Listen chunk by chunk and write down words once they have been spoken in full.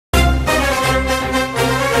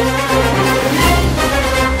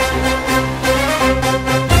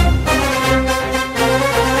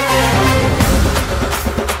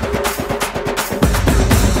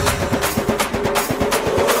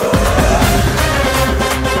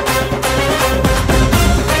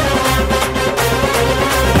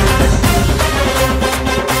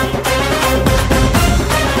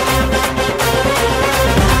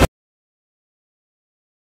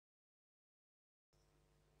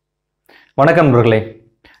வணக்கம் நண்பர்களே.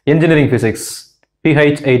 Engineering physics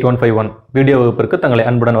PH8151 video வகுப்பிற்கு தங்களை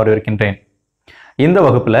அன்புடன் வரவேற்கின்றேன். இந்த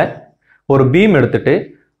வகுப்புல ஒரு பீம் எடுத்துட்டு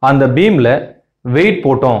அந்த பீம்ல வெயிட்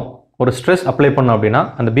போட்டோம், ஒரு ஸ்ட்ரெஸ் அப்ளை பண்ணோம் அப்படின்னா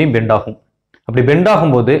அந்த பீம் பெண்ட் ஆகும். அப்படி பெண்ட்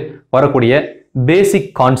ஆகும்போது வரக்கூடிய பேசிக்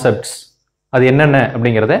கான்செப்ட்ஸ் அது என்னென்ன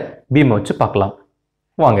அப்படிங்கிறத பீமை வச்சு பார்க்கலாம்.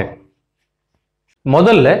 வாங்க.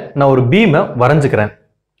 முதல்ல நான் ஒரு பீமை வரைஞ்சுக்கிறேன்,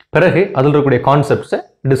 பிறகு அதில் இருக்கக்கூடிய கான்செப்ட்ஸை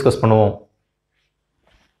டிஸ்கஸ் பண்ணுவோம்.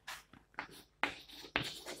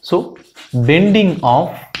 So, bending of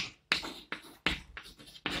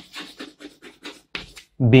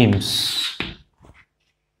beams.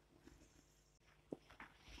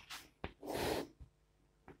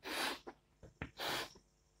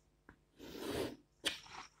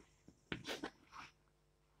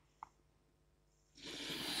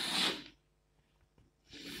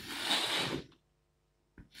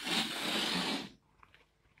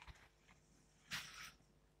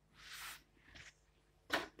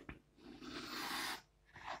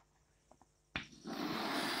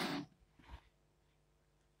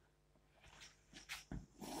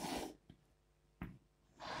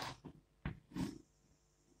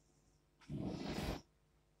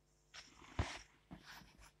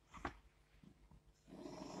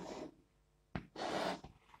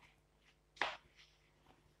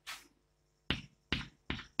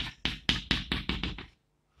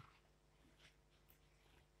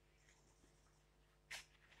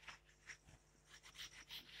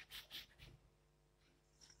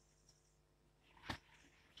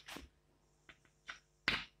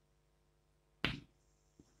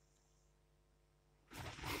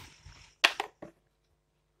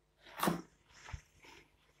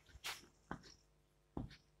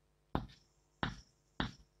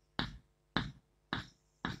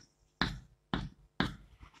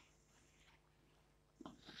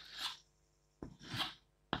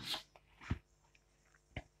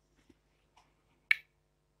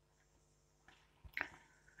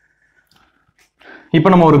 இப்போ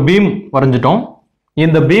நம்ம ஒரு பீம் வரைஞ்சிட்டோம்.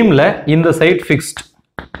 இந்த பீம்ல இந்த சைட் ஃபிக்ஸ்ட்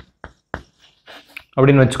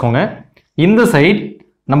அப்படின்னு வச்சுக்கோங்க. இந்த சைட்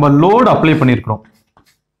நம்ம லோட் அப்ளை பண்ணியிருக்கிறோம்.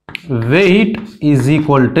 Wait is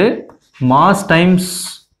equal to mass times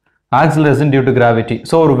acceleration due to gravity.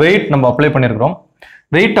 So ஒரு வெயிட் நம்ம அப்ளை பண்ணியிருக்கிறோம்.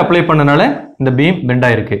 வெயிட் அப்ளை பண்ணனால இந்த பீம் பெண்ட்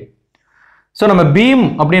ஆயிருக்கு. ஸோ நம்ம பீம்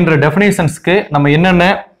அப்படின்ற டெஃபினேஷன்ஸ்க்கு நம்ம என்னென்ன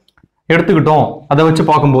எடுத்துக்கிட்டோம் அதை வச்சு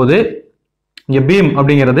பார்க்கும்போது இங்கே பீம்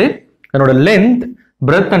அப்படிங்கிறது என்னோட லென்த்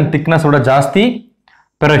பிரெத் அண்ட் திக்னஸ் ஓட ஜாஸ்தி.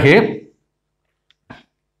 பிறகு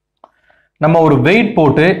நம்ம ஒரு வெயிட்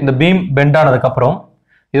போட்டு இந்த பீம் பெண்ட் ஆனதுக்கு அப்புறம்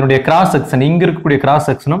இதனுடைய கிராஸ் செக்ஷன், இங்க இருக்கக்கூடிய கிராஸ்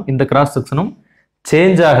செக்ஷனும் இந்த கிராஸ் செக்ஷனும்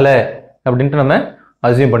சேஞ்ச் ஆகல அப்படின்ட்டு நம்ம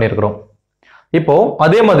அசியூம் பண்ணியிருக்கிறோம். இப்போ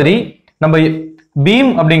அதே மாதிரி நம்ம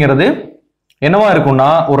பீம் அப்படிங்கிறது என்னவா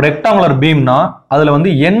இருக்கும்னா ஒரு ரெக்டாங்குலர் பீம்னா அதுல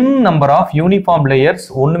வந்து n number of uniform layers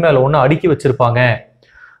ஒன்று மேல ஒன்று அடுக்கி வச்சிருப்பாங்க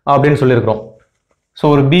அப்படின்னு சொல்லியிருக்கிறோம். ஸோ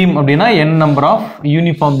ஒரு பீம் அப்படின்னா n number of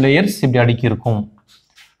uniform layers இப்படி அடுக்கி இருக்கும்.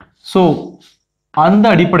 ஸோ அந்த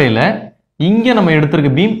அடிப்படையில் இங்கே நம்ம எடுத்திருக்க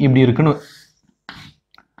பீம் இப்படி இருக்குன்னு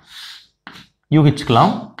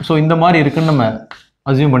யூகிச்சுக்கலாம். ஸோ இந்த மாதிரி இருக்குன்னு நம்ம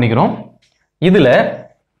அசியூம் பண்ணிக்கிறோம். இதில்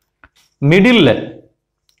மிடில்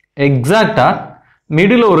எக்ஸாக்டா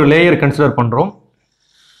மிடில் ஒரு லேயர் கன்சிடர் பண்ணுறோம்.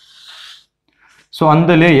 ஸோ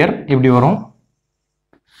அந்த லேயர் இப்படி வரும்,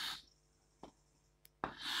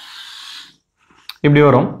 இப்படி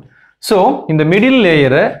வரும். ஸோ இந்த மிடில்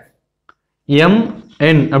லேயரை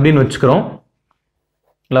MN அப்படின்னு வச்சுக்கிறோம்.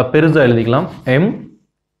 இல்லை பெருசாக எழுதிக்கலாம், M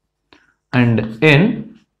and N.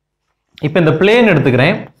 இப்போ இந்த பிளேன்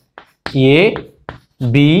எடுத்துக்கிறேன், A,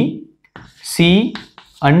 B, C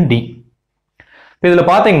and D. இப்போ இதில்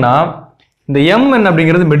பார்த்தீங்கன்னா இந்த MN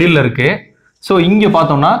அப்படிங்கிறது மிடில் இருக்கு. ஸோ இங்கே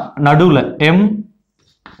பார்த்தோம்னா நடுவில்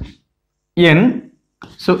MN.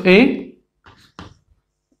 So A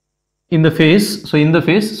in the face, so in the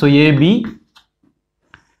face, so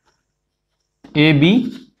AB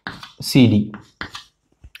CD.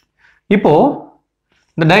 இப்போ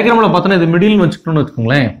இந்த டயக்ராம்ல பார்த்தோன்னா இது மிடில்னு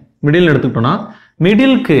வச்சுக்கோங்களேன். மிடில் எடுத்துக்கிட்டோம்னா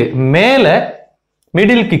மிடிலுக்கு மேல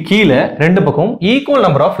மிடிலுக்கு கீழே ரெண்டு பக்கம் ஈக்குவல்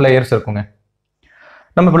நம்பர் ஆஃப் லேயர்ஸ் இருக்குங்க.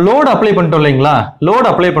 நம்ம இப்போ லோடு அப்ளை பண்ணிட்டோம் இல்லைங்களா? லோடு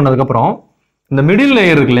அப்ளை பண்ணதுக்கு அப்புறம் இந்த மிடில்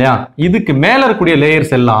லேயர் இருக்கு இல்லையா, இதுக்கு மேல இருக்கக்கூடிய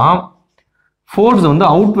லேயர்ஸ் எல்லாம் ஃபோர்ஸ் வந்து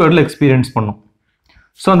அவுட்வேர்ட்ல எக்ஸ்பீரியன்ஸ் பண்ணும்.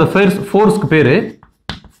 ஸோ அந்த ஃபோர்ஸ்க்கு பேரு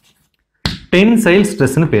டென்சைல்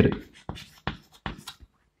ஸ்ட்ரெஸ்னு பேரு.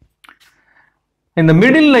 இந்த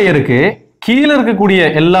மிடில் லேயருக்கு கீழே இருக்கக்கூடிய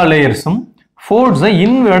எல்லா லேயர்ஸும் ஃபோர்ஸை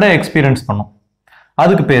இன்வேர்டா எக்ஸ்பீரியன்ஸ் பண்ணும்.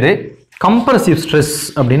 அதுக்கு பேரு கம்ப்ரசிவ் ஸ்ட்ரெஸ்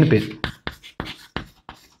அப்படின்னு பேரு.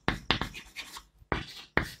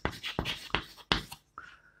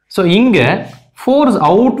 ஸோ இங்க ஃபோர்ஸ்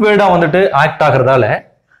அவுட்வேர்டா வந்துட்டு ஆக்ட் ஆகிறதால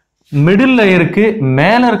மிடில் லேயருக்கு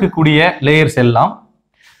மேல இருக்கக்கூடிய லேயர்ஸ் எல்லாம்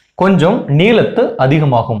கொஞ்சம்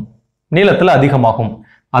நீளத்துல அதிகமாகும்.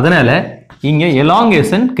 அதனால இங்க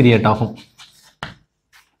எலாங்கேஷன் கிரியேட் ஆகும்.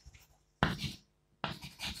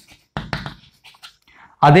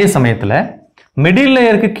 அதே சமயத்துல மிடில்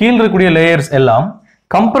லேயருக்கு கீழ் இருக்கக்கூடிய லேயர்ஸ் எல்லாம்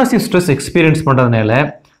கம்ப்ரசிவ் ஸ்ட்ரெஸ் எக்ஸ்பீரியன்ஸ் பண்றதுனால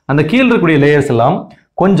அந்த கீழ் இருக்கக்கூடிய லேயர்ஸ் எல்லாம்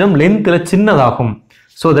கொஞ்சம் லென்த்ல சின்னதாகும்.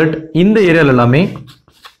 சோ தட் இந்த ஏரியால எல்லாமே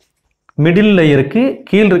மிடில் லேயருக்கு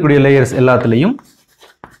கீழ் இருக்கக்கூடிய லேயர்ஸ் எல்லாத்துலயும்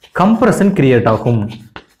கம்ப்ரஷன் கிரியேட் ஆகும்.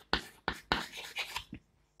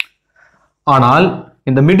 ஆனால்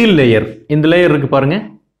இந்த மிடில் லேயர், இந்த லேயர் இருக்கு பாருங்க,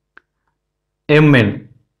 MN,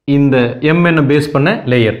 இந்த MN பேஸ் பண்ண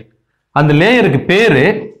லேயர், அந்த லேயருக்கு பேரு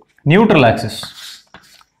நியூட்ரல் ஆக்சிஸ்.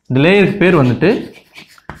 இந்த லேயருக்கு பேர் வந்துட்டு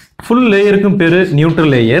ஃபுல் லேயருக்கும் பேரு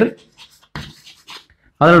நியூட்ரல் லேயர்.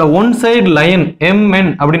 அதோட ஒன் சைடு லைன் MN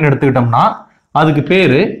அப்படின்னு எடுத்துக்கிட்டோம்னா அதுக்கு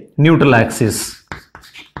பேரு நியூட்ரல் ஆக்சிஸ்.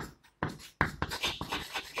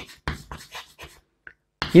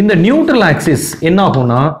 இந்த நியூட்ரல் ஆக்சிஸ் என்ன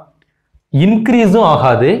ஆகும்னா இன்க்ரீஸும்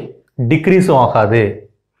ஆகாது, டிக்ரீஸும் ஆகாது.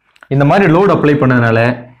 இந்த மாதிரி லோட் அப்ளை பண்ணதுனால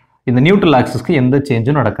இந்த நியூட்ரல் ஆக்சிஸ்க்கு எந்த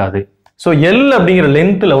சேஞ்சும் நடக்காது. ஸோ எல் அப்படிங்கிற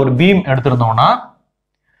லென்த்ல ஒரு beam எடுத்திருந்தோம்னா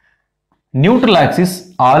neutral axis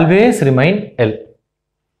always remain L.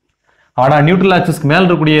 ஆனா நியூட்ரல் ஆக்சிஸ்க்கு மேல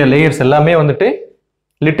இருக்கக்கூடிய லேயர்ஸ் எல்லாமே வந்துட்டு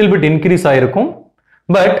லிட்டில் பிட் இன்க்ரீஸ் ஆயிருக்கும்.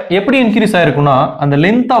 பட் எப்படி இன்க்ரீஸ் ஆயிருக்கும்னா அந்த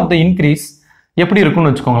லென்த் ஆஃப் த இன்க்ரீஸ் எப்படி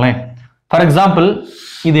இருக்கும்னு வச்சுக்கோங்களேன். ஃபார் எக்ஸாம்பிள்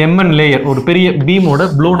இது MN லேயர், ஒரு பெரிய பீமோட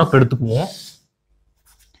ப்ளோன் அப் எடுத்துக்குவோம்.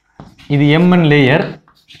 இது MN லேயர்,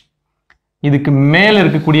 இதுக்கு மேல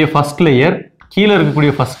இருக்கக்கூடிய ஃபர்ஸ்ட் லேயர், கீழே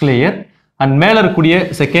இருக்கக்கூடிய ஃபர்ஸ்ட் லேயர், அண்ட் மேல இருக்கக்கூடிய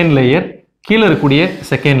செகண்ட் லேயர், கீழே இருக்கக்கூடிய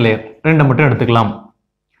செகண்ட் லேயர், ரெண்டை மட்டும் எடுத்துக்கலாம்.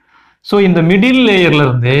 ஸோ இந்த மிடில் லேயர்ல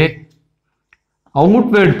இருந்து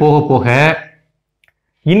அவுட்வேர்ட் போக போக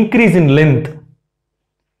இன்க்ரீஸ் இன் லென்த்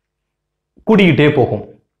கூடிக்கிட்டே போகும்.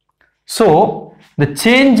 So the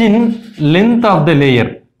change in length of the layer,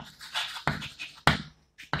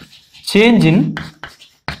 change in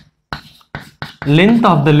length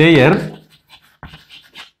of the layer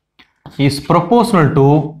is proportional to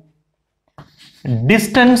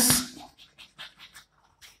distance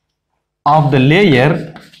of the layer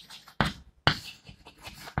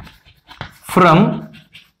from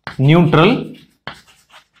neutral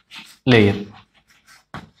layer.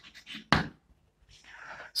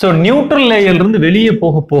 So neutral லேயர்ல இருந்து வெளியே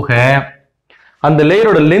போக போக அந்த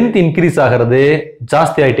லேயரோட லென்த் இன்க்ரீஸ் ஆகிறது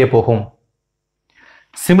ஜாஸ்தி ஆயிட்டே போகும்.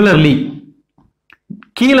 சிமிலர்லி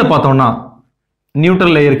கீழே பார்த்தோம்னா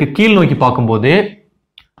நியூட்ரல் லேயருக்கு கீழ் நோக்கி பார்க்கும்போது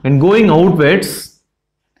when going outwards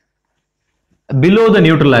below the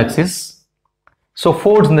neutral axis, so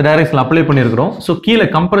force இந்த டைரக்ஷன்ல அப்ளை பண்ணியிருக்கிறோம். ஸோ கீழே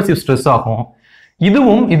கம்ப்ரசிவ் ஸ்ட்ரெஸ் ஆகும்.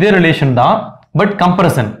 இதுவும் இதே ரிலேஷன் தான், பட்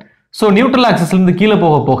கம்ப்ரஷன். ஸோ நியூட்ரல் ஆக்சிஸ்ல இருந்து கீழே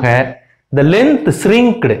போக போக the length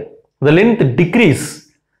shrinked, the length decrease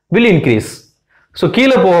will increase. So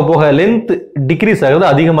கீழே போக போக length decrease ஆகுது,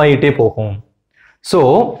 அதிகமாயிட்டே போகும். So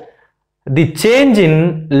the change in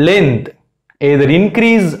length either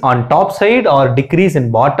increase on top side or decrease in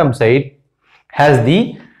bottom side has the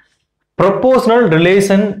proportional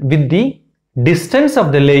relation with the distance of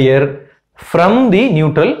the layer from the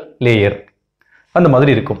neutral layer. அந்த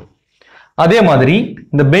மாதிரி இருக்கும். அதே மாதிரி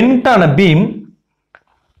இந்த bent ஆன beam,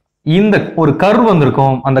 இந்த ஒரு curve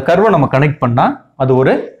வந்திருக்கும், அந்த கர்வை நம்ம கனெக்ட் பண்ணா அது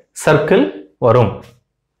ஒரு சர்க்கிள் வரும்.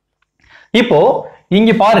 இப்போ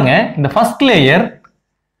இங்க பாருங்க, இந்த first layer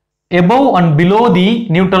above and below the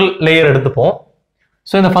neutral layer எடுத்துப்போம்.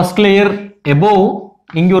 ஸோ இந்த ஃபர்ஸ்ட் லேயர் above,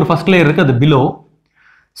 இங்க ஒரு ஃபர்ஸ்ட் லேயர் இருக்கு, அது below.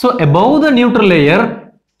 So above the neutral layer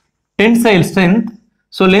tensile strength,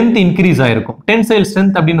 so length increase ஆயிருக்கும். tensile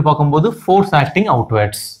strength அப்படின்னு பார்க்கும்போது force acting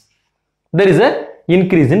outwards, there is a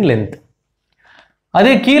increase in length.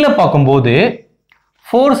 அதே கீழே பார்க்கும்போது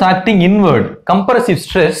force acting inward, compressive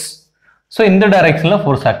stress, so இந்த டைரக்ஷன்ல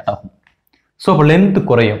ஃபோர்ஸ் ஆக்ட் ஆகும். ஸோ அப்போ லென்த்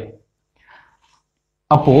குறையும்.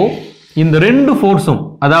 அப்போ இந்த ரெண்டு ஃபோர்ஸும்,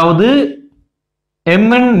 அதாவது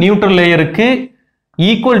MN நியூட்ரல் லேயருக்கு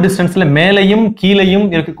ஈக்குவல் டிஸ்டன்ஸ்ல மேலையும் கீழையும்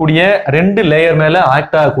இருக்கக்கூடிய ரெண்டு லேயர் மேல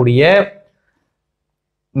ஆக்ட் ஆகக்கூடிய,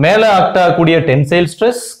 மேல ஆக்ட் ஆகக்கூடிய டென்சைல்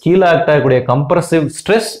ஸ்ட்ரெஸ், கீழே ஆக்ட் ஆகக்கூடிய கம்ப்ரசிவ்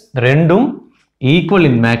ஸ்ட்ரெஸ், ரெண்டும் equal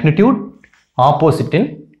in magnitude, opposite in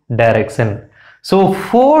direction. So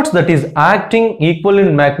force that is acting equal in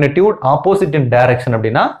magnitude, opposite in direction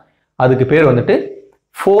அப்படினா அதுக்கு பேர் வந்துட்டு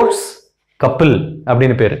force couple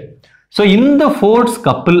அப்படின்னு பேரு. So இந்த force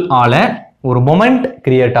couple ஆல ஒரு moment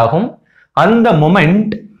create ஆகும். அந்த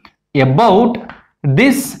moment about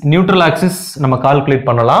this neutral axis நம்ம calculate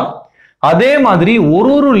பண்ணலாம். அதே மாதிரி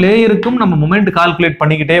ஒரு லேயருக்கும் நம்ம moment calculate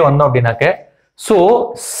பண்ணிக்கிட்டே வந்தோம் அப்படின்னாக்க, so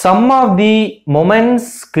sum of the moments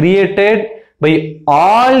created by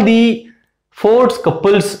all the force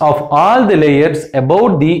couples of all the layers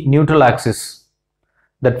about the neutral axis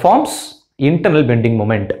that forms internal bending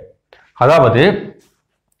moment. அதாவது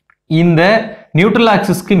இந்த நியூட்ரல்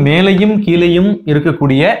ஆக்சிஸ்க்கு மேலேயும் கீழேயும்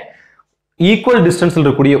இருக்கக்கூடிய ஈக்குவல் டிஸ்டன்ஸ்ல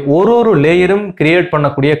இருக்கக்கூடிய ஒரு லேயரும் கிரியேட்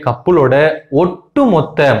பண்ணக்கூடிய கப்புளோட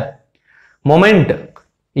ஒட்டுமொத்த மொமெண்ட்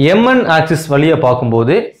mn ஆக்சிஸ் வழியா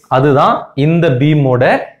பார்க்கும்போது அதுதான் இந்த பீமோட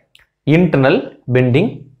இன்டர்னல் பெண்டிங்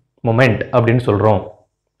மொமெண்ட் அப்படின்னு சொல்றோம்.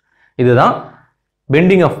 இதுதான்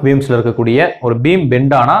பெண்டிங் ஆஃப் பீம்ஸ்ல இருக்கக்கூடிய ஒரு பீம்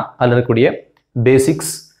பெண்ட் ஆனா அதுல இருக்கக்கூடிய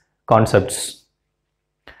பேசிக்ஸ் கான்செப்ட்ஸ்.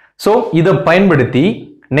 ஸோ இதை பயன்படுத்தி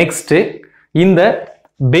நெக்ஸ்ட் இந்த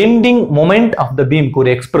பெண்டிங் மொமெண்ட் ஆஃப் த பீம்க்கு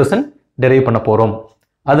ஒரு எக்ஸ்பிரஷன் டெரைவ் பண்ண போறோம்.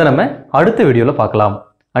 அதை நம்ம அடுத்த வீடியோல பார்க்கலாம்.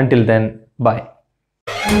 Until then, bye.